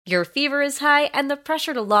Your fever is high, and the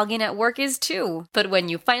pressure to log in at work is too. But when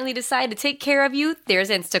you finally decide to take care of you, there's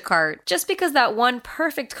Instacart. Just because that one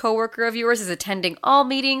perfect coworker of yours is attending all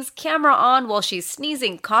meetings, camera on while she's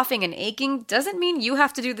sneezing, coughing, and aching, doesn't mean you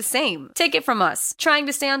have to do the same. Take it from us. Trying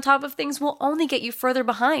to stay on top of things will only get you further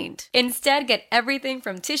behind. Instead, get everything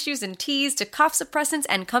from tissues and teas to cough suppressants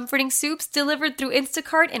and comforting soups delivered through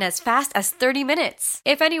Instacart in as fast as 30 minutes.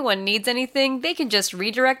 If anyone needs anything, they can just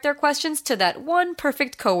redirect their questions to that one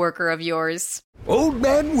perfect coworker of yours. Old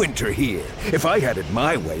Man Winter here. If I had it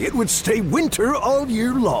my way, it would stay winter all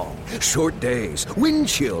year long. Short days, wind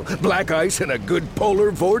chill, black ice, and a good polar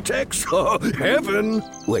vortex. Oh, heaven.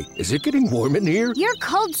 Wait, is it getting warm in here? Your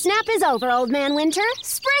cold snap is over, Old Man Winter.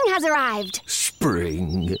 Spring has arrived.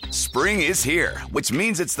 Spring. Spring is here, which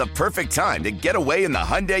means it's the perfect time to get away in the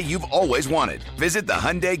Hyundai you've always wanted. Visit the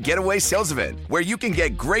Hyundai Getaway Sales Event, where you can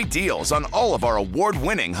get great deals on all of our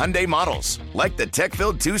award-winning Hyundai models, like the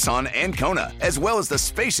tech-filled Tucson and Kona, as well as the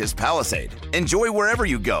spacious Palisade. Enjoy wherever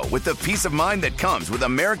you go with the peace of mind that comes with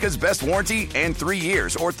America's best warranty and 3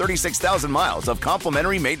 years or 36,000 miles of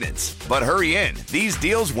complimentary maintenance. But hurry in, these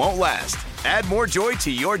deals won't last. Add more joy to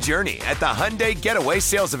your journey at the Hyundai Getaway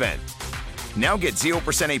Sales Event. Now get 0%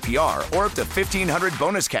 APR or up to $1,500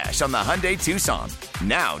 bonus cash on the Hyundai Tucson.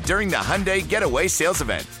 Now, during the Hyundai Getaway Sales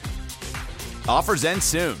Event. Offers end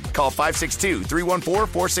soon. Call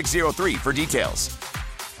 562-314-4603 for details.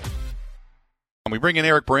 We bring in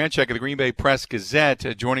Eric Baranczyk of the Green Bay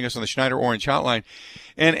Press-Gazette joining us on the Schneider Orange Hotline.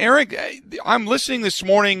 And Eric, I'm listening this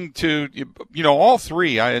morning to, all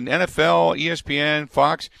three, NFL, ESPN,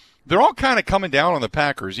 Fox. They're all kind of coming down on the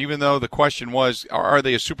Packers, even though the question was, are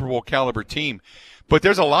they a Super Bowl caliber team? But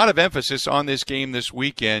there's a lot of emphasis on this game this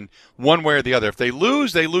weekend, one way or the other. If they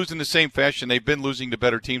lose in the same fashion. They've been losing to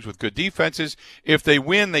better teams with good defenses. If they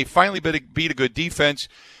win, they finally beat a good defense.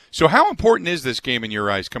 So how important is this game in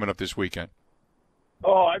your eyes coming up this weekend?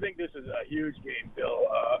 Oh, I think this is a huge game, Bill.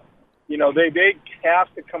 They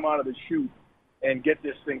have to come out of the chute and get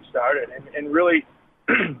this thing started. And really,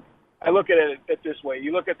 I look at it this way.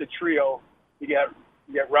 You look at the trio, you got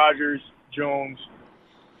Rodgers, Jones,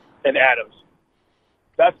 and Adams.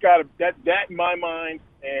 That in my mind,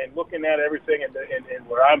 and looking at everything and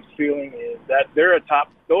where I'm feeling is that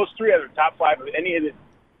those three are the top five of any of the,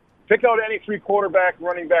 pick out any three quarterback,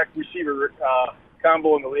 running back, receiver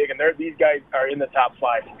combo in the league, and these guys are in the top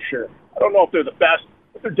five for sure. I don't know if they're the best,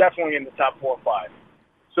 but they're definitely in the top 4 or 5.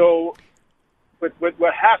 So, but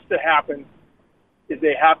what has to happen is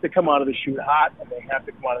they have to come out of the chute hot, and they have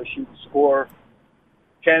to come out of the chute and score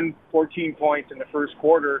 10, 14 points in the first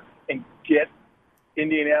quarter and get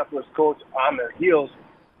Indianapolis Colts on their heels,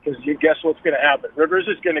 because you guess what's going to happen. Rivers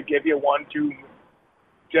is going to give you 1, 2,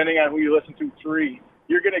 depending on who you listen to, 3.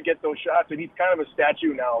 You're going to get those shots, and he's kind of a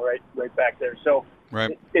statue now, right back there. So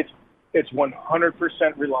right. It's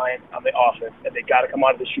 100% reliant on the offense, and they got to come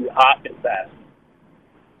out of the chute hot and fast.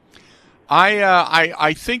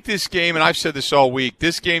 I think this game, and I've said this all week,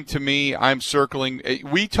 this game to me, I'm circling.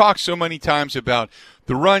 We talk so many times about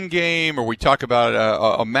the run game, or we talk about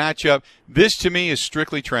a matchup. This to me is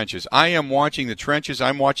strictly trenches. I am watching the trenches.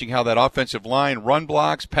 I'm watching how that offensive line run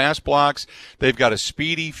blocks, pass blocks. They've got a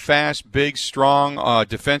speedy, fast, big, strong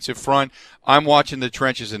defensive front. I'm watching the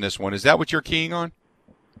trenches in this one. Is that what you're keying on?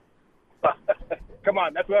 Come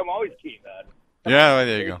on, that's what I'm always keying on. Yeah, well,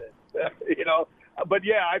 there you go. But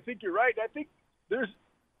yeah, I think you're right. I think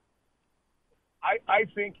I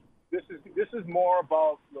think this is more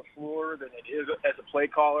about LaFleur than it is as a play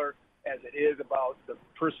caller, as it is about the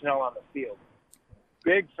personnel on the field.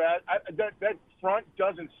 Big, fat. That front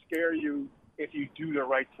doesn't scare you if you do the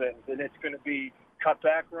right things, and it's going to be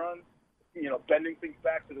cutback run, bending things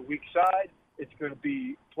back to the weak side. It's going to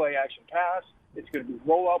be play action pass. It's going to be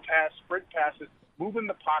rollout pass, sprint passes, moving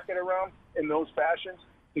the pocket around in those fashions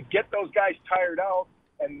to get those guys tired out,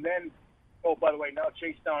 and then, oh, by the way, now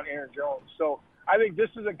chase down Aaron Jones. So I think this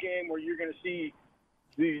is a game where you're going to see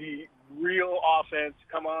the real offense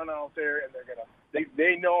come on out there, and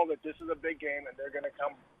they know that this is a big game, and they're going to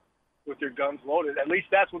come with their guns loaded. At least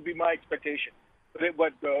that would be my expectation.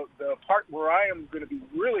 But the part where I am going to be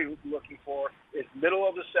really looking for is middle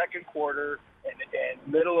of the second quarter and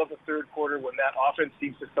middle of the third quarter, when that offense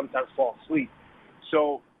seems to sometimes fall asleep.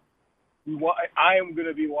 So I am going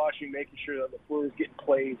to be watching, making sure that the flow is getting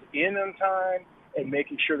plays in on time, and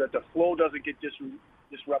making sure that the flow doesn't get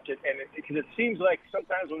disrupted. And because it seems like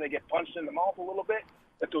sometimes when they get punched in the mouth a little bit,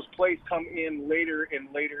 that those plays come in later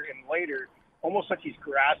and later and later, almost like he's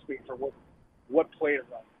grasping for what play to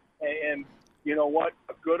run. And you know what?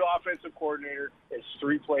 A good offensive coordinator is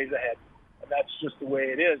 3 plays ahead. And that's just the way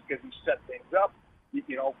it is, because he set things up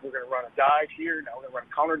You know, we're going to run a dive here. Now we're going to run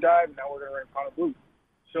a counter dive. And now we're going to run a counter boot.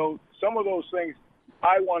 So some of those things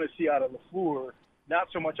I want to see out of LaFleur, not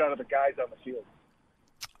so much out of the guys on the field.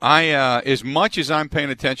 As much as I'm paying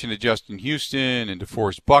attention to Justin Houston and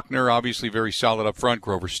DeForest Buckner, obviously very solid up front,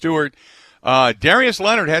 Grover Stewart, Darius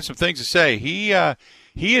Leonard had some things to say. He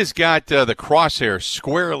has got the crosshair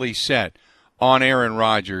squarely set on Aaron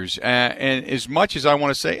Rodgers. And as much as I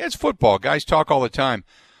want to say, it's football. Guys talk all the time.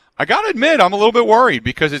 I got to admit, I'm a little bit worried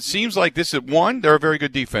because it seems like this is, one, they're a very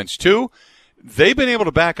good defense. Two, they've been able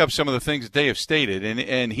to back up some of the things that they have stated,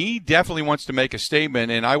 and he definitely wants to make a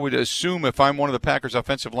statement, and I would assume if I'm one of the Packers'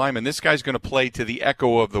 offensive linemen, this guy's going to play to the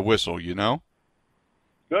echo of the whistle, you know?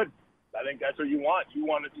 Good. I think that's what you want. You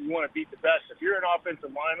want to beat the best. If you're an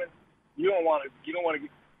offensive lineman, you don't want to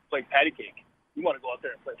play patty cake. You want to go out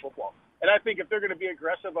there and play football. And I think if they're going to be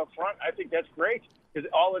aggressive up front, I think that's great because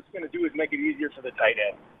all it's going to do is make it easier for the tight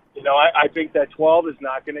end. You know, I think that 12 is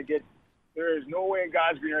not going to get – there is no way in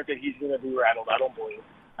God's green earth that he's going to be rattled. I don't believe.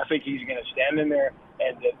 I think he's going to stand in there,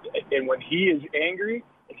 and when he is angry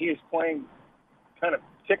and he is playing kind of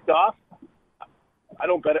ticked off, I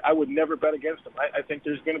would never bet against him. I think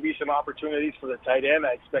there's going to be some opportunities for the tight end.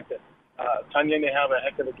 I expect that Tunyon to have a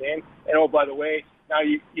heck of a game. And, oh, by the way, now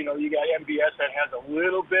you got MVS that has a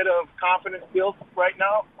little bit of confidence built right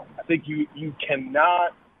now. I think you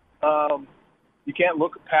cannot you can't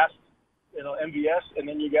look past MVS, and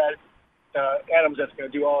then you got Adams that's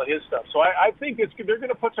going to do all of his stuff. So I think they're going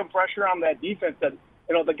to put some pressure on that defense. That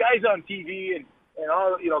the guys on TV and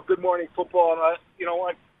all Good Morning Football and all, you know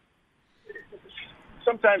what.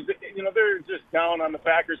 Sometimes they're just down on the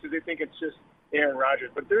Packers because they think it's just Aaron Rodgers,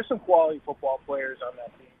 but there's some quality football players on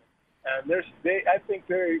that team, and I think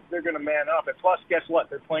they're going to man up. And plus, guess what?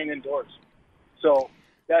 They're playing indoors, so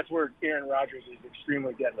that's where Aaron Rodgers is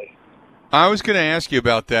extremely deadly. I was going to ask you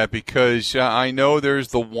about that because I know there's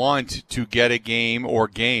the want to get a game or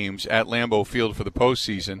games at Lambeau Field for the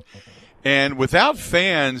postseason, and without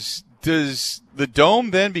fans, does the Dome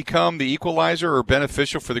then become the equalizer or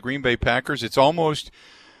beneficial for the Green Bay Packers? It's almost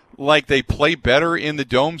like they play better in the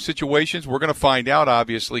Dome situations. We're going to find out,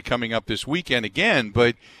 obviously, coming up this weekend again.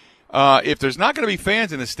 But if there's not going to be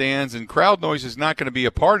fans in the stands and crowd noise is not going to be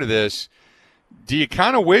a part of this, do you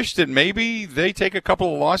kind of wish that maybe they take a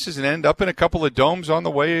couple of losses and end up in a couple of domes on the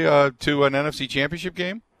way to an NFC Championship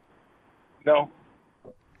game? No.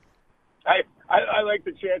 I like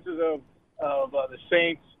the chances of the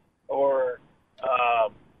Saints or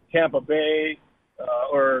Tampa Bay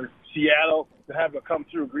or Seattle to have to come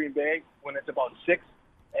through Green Bay when it's about 6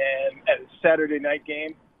 and at a Saturday night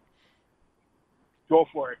game. Go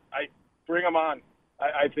for it. Bring them on.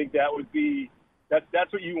 I think that would be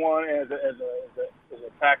that's what you want as a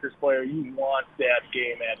Packers player. You want that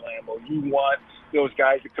game at Lambeau. You want those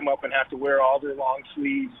guys to come up and have to wear all their long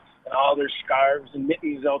sleeves and all their scarves and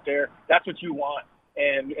mittens out there. That's what you want.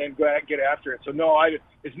 And go out and get after it. So no,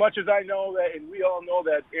 as much as I know that, and we all know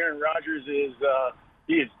that Aaron Rodgers is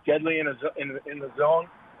he is deadly in the zone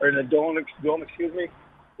or in the dome. Excuse me.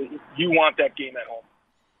 You want that game at home.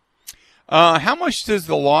 How much does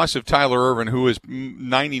the loss of Tyler Ervin, who is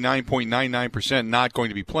 99.99% not going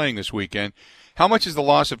to be playing this weekend, how much is the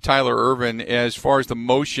loss of Tyler Ervin as far as the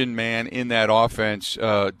motion man in that offense?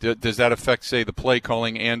 Does that affect, say, the play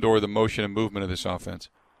calling and or the motion and movement of this offense?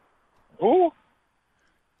 Who?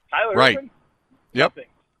 Tyler right. Ervin? Yep. Nothing.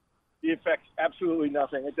 It affects absolutely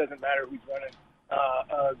nothing. It doesn't matter who's running.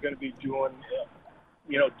 Going to be doing,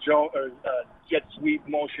 jet sweep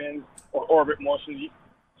motions or orbit motions. You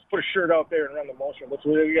just put a shirt out there and run the motion. What's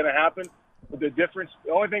really going to happen? The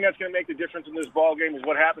only thing that's going to make the difference in this ball game is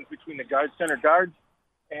what happens between the center guards,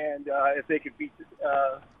 and if they can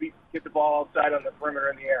get the ball outside on the perimeter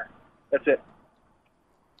in the air. That's it.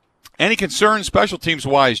 Any concerns special teams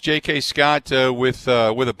wise? J.K. Scott with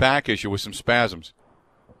a back issue with some spasms.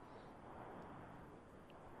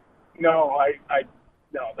 No,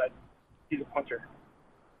 no, that he's a puncher.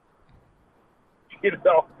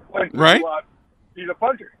 Right? He's a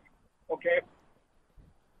puncher. Okay.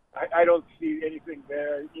 I don't see anything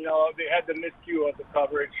there. They had the miscue of the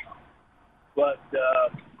coverage, but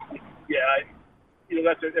that's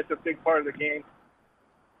a big part of the game.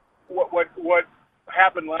 What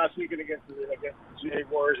happened last weekend against the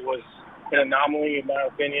Jaguars was an anomaly, in my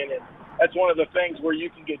opinion, and that's one of the things where you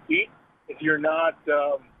can get beat if you're not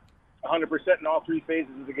 100% in all three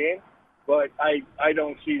phases of the game. But I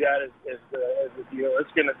don't see that as the deal.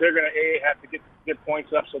 They're gonna have to get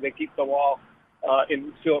points up so they keep the ball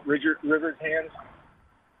in Philip Rivers' hands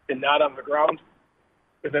and not on the ground.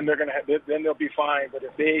 And then they'll be fine. But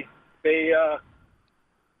if they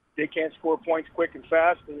they can't score points quick and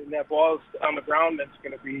fast, and that ball's on the ground, that's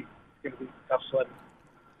going to be tough sledding.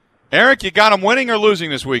 Eric, you got them winning or losing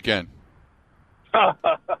this weekend?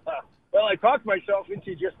 Well, I talked myself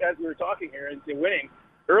into, just as we were talking here, into winning.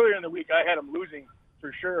 Earlier in the week, I had them losing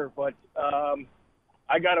for sure, but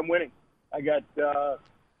I got them winning.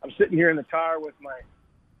 I'm sitting here in the car with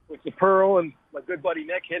the Pearl and my good buddy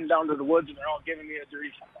Nick heading down to the woods, and they're all giving me a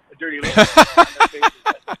dirty look on their faces.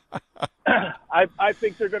 I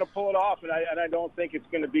think they're going to pull it off, and I don't think it's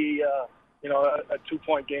going to be a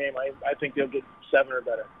 2-point game. I think they'll get 7 or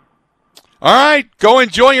better. All right, go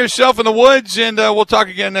enjoy yourself in the woods, and we'll talk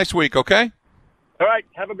again next week, okay? All right,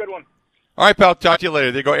 have a good one. All right, pal, talk to you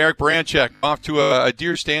later. There you go, Eric Baranczyk, off to a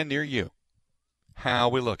deer stand near you. How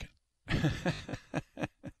we looking?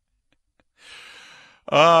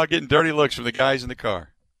 Getting dirty looks from the guys in the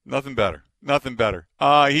car. Nothing better.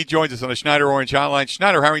 He joins us on the Schneider Orange Hotline.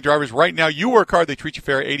 Schneider hiring drivers right now. You work hard. They treat you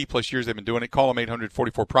fair. 80-plus years they've been doing it. Call them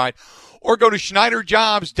 844-PRIDE. Or go to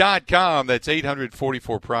SchneiderJobs.com. That's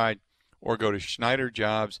 844-PRIDE. Or go to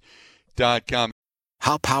SchneiderJobs.com.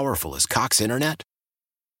 How powerful is Cox Internet?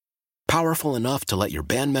 Powerful enough to let your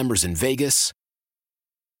band members in Vegas,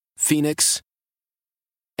 Phoenix,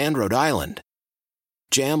 and Rhode Island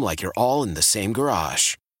jam like you're all in the same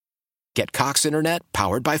garage. Get Cox Internet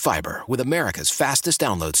powered by fiber with America's fastest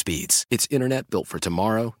download speeds. It's internet built for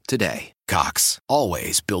tomorrow, today. Cox,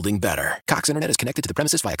 always building better. Cox Internet is connected to the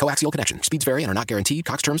premises via coaxial connection. Speeds vary and are not guaranteed.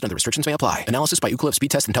 Cox terms and other restrictions may apply. Analysis by Ookla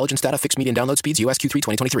Speed Test Intelligence Data. Fixed median download speeds. US Q3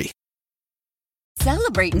 2023.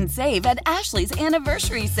 Celebrate and save at Ashley's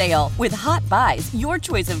Anniversary Sale. With Hot Buys, your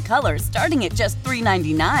choice of colors starting at just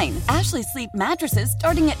 $3.99. Ashley Sleep mattresses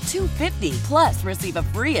starting at $2.50. Plus, receive a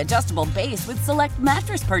free adjustable base with select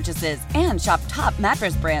mattress purchases. And shop top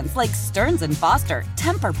mattress brands like Stearns & Foster,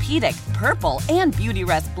 Tempur-Pedic, Purple, and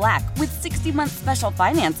Beautyrest Black with 60-month special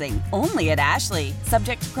financing. Only at Ashley.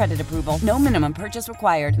 Subject to credit approval. No minimum purchase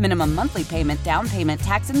required. Minimum monthly payment, down payment,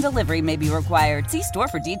 tax, and delivery may be required. See store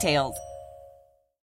for details.